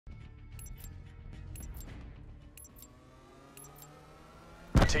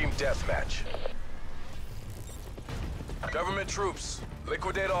Team deathmatch. Government troops,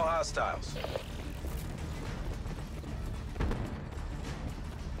 liquidate all hostiles.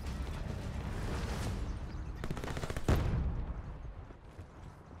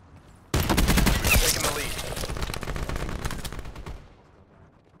 Taking the lead.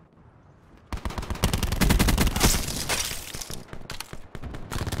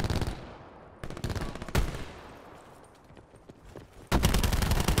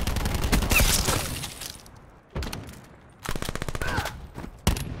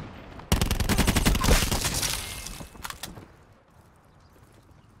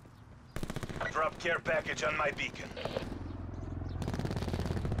 Drop care package on my beacon.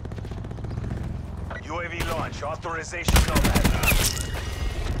 UAV launch, authorization nomad.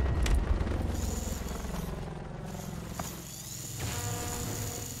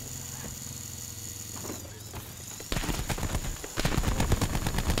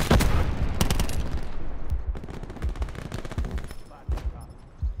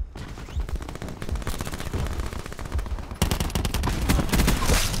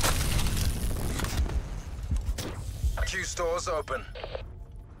 Q stores open.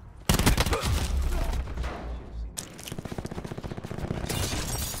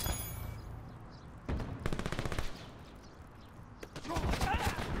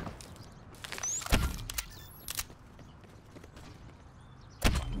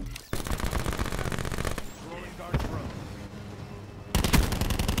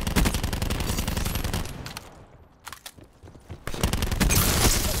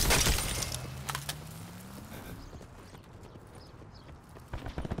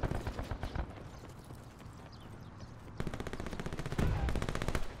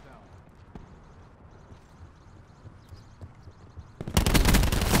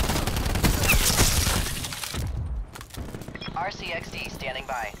 RCXD standing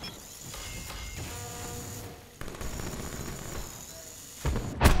by.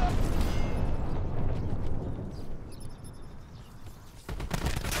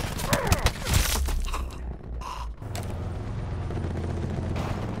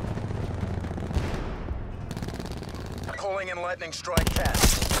 Calling in lightning strike cat.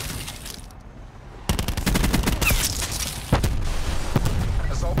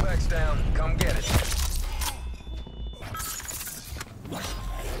 Assault pack's down. Come get it.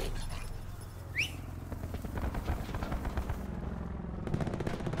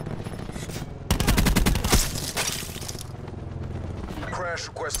 Crash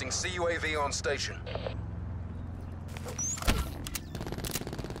requesting CUAV on station.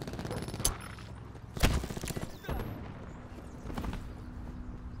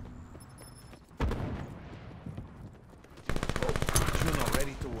 Juno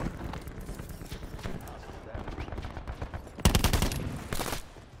ready to work.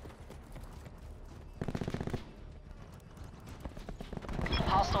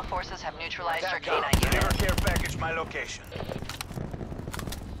 Hostile forces have neutralized our TACOM, K9 deliver unit. care package my location.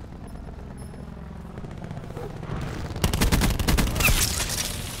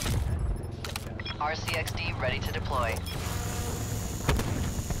 RCXD ready to deploy.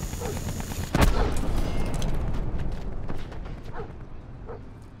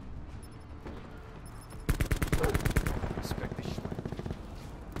 Respect the shot.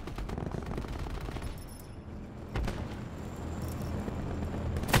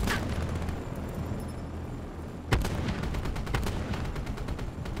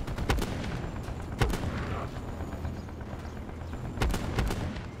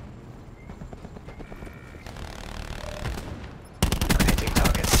 Painting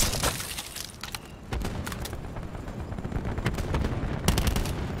targets.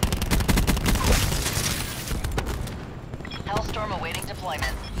 Hellstorm awaiting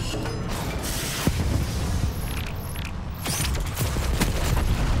deployment.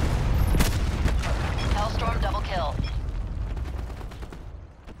 Hellstorm double kill.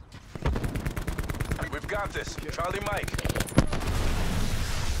 We've got this. Charlie Mike.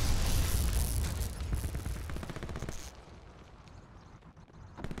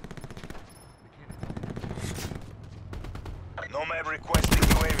 Nomad requesting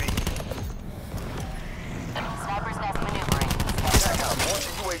UAV. Sniper's nest maneuvering. TACOM,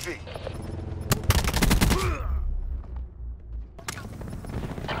 launching UAV.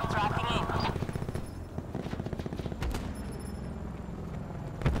 Dropping in.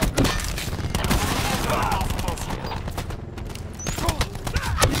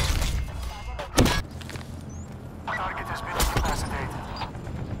 Target has been incapacitated.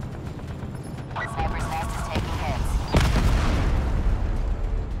 Sniper's nest is taking hits.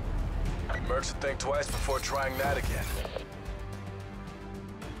 Mercs would think twice before trying that again.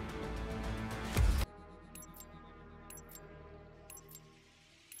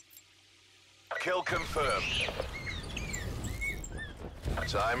 Kill confirmed.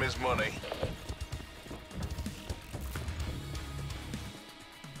 Time is money.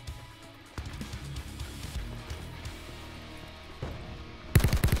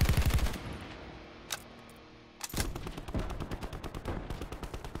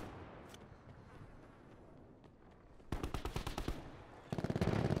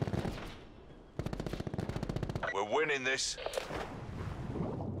 We're winning this.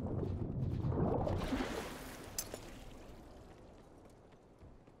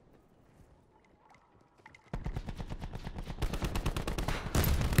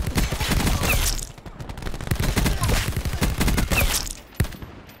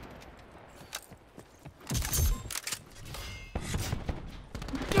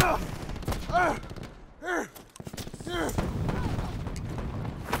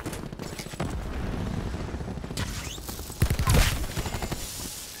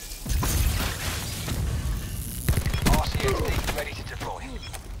 RCXD ready to deploy.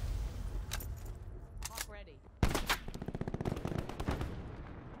 Hawk ready.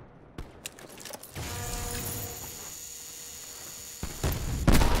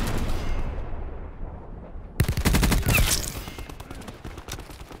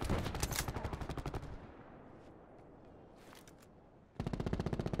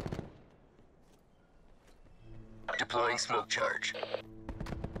 Deploying smoke charge.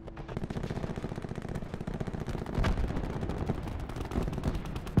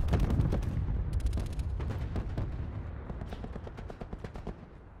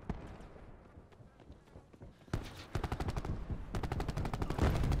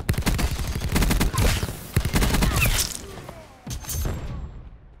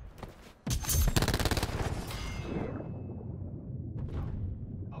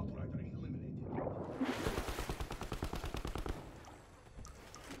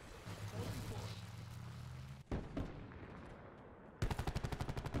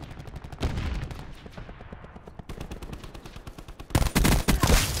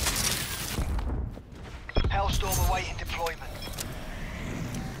 Hellstorm awaiting deployment.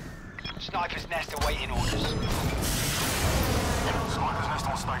 Sniper's nest awaiting orders. Sniper's nest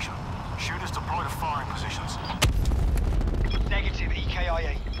on station. Shooters deploy to firing positions. Negative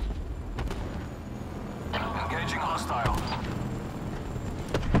EKIA. Engaging hostile.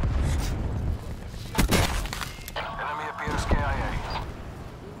 Enemy appears KIA.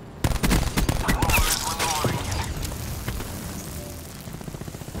 Orders removing.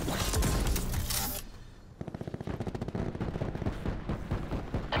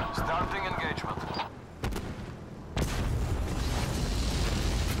 Starting engagement.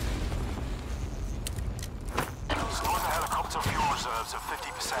 Sniper helicopter fuel reserves of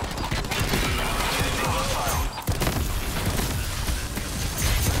 50%. Engaging hostile.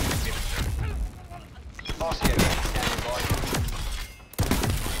 RCXD standing by.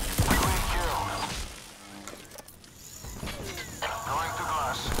 Clean kill. Going to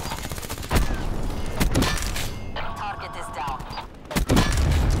glass. Target is down.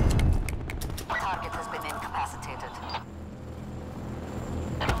 Target has been incapacitated.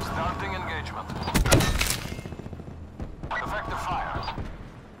 Starting engagement. Effective fire.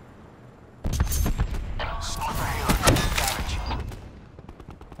 Sniper helo taking damage.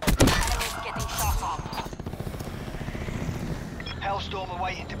 Enemies getting shot on. Hellstorm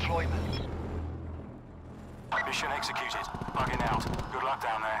awaiting deployment. Mission executed. Bugging out. Good luck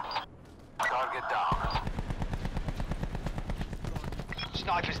down there. Target down.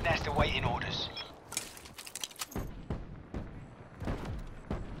 Sniper's nest awaiting orders.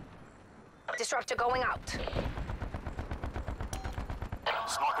 Disruptor going out.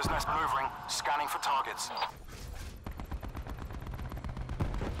 Sniper's nest maneuvering. Scanning for targets.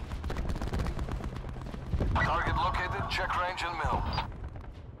 Target located. Check range and mill.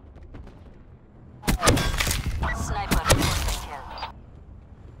 Sniper reporting kill.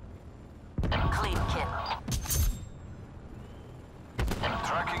 Clean kill.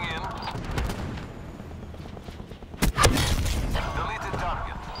 Tracking in. Deleted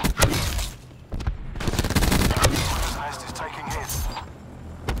target. Sniper's nest is taking hits.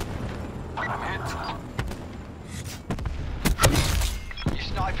 I'm hit. Your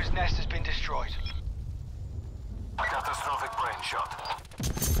sniper's nest has been destroyed. Catastrophic brain shot.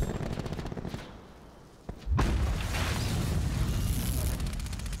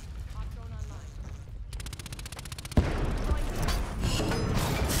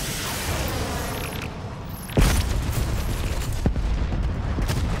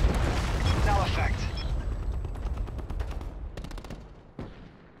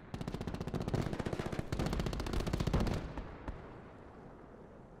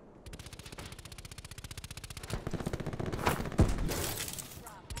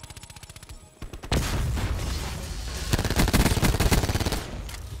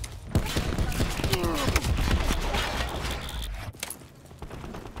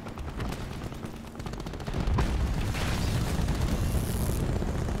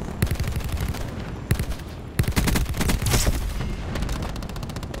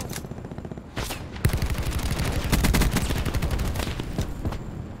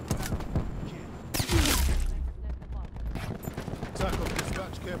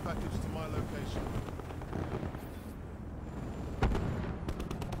 care package to my location.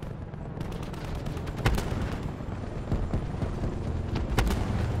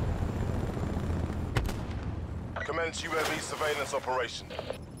 Commence UAV surveillance operation.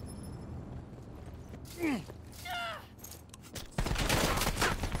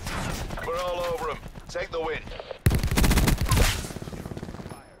 We're all over them. Take the win.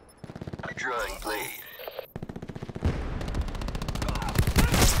 Drawing bleed.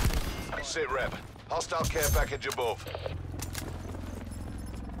 Sit rep. Hostile care package above.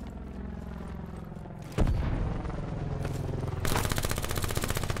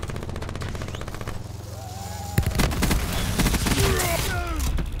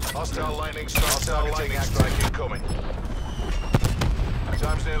 Hostile lightning strike. Targeting strike incoming.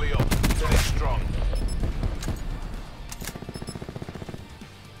 Time's nearly up. Finish strong.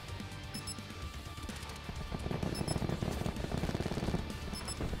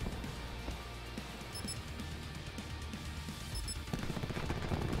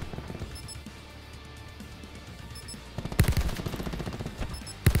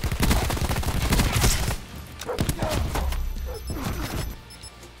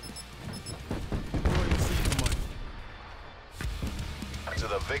 To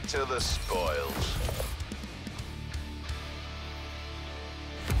the victor, the spoils.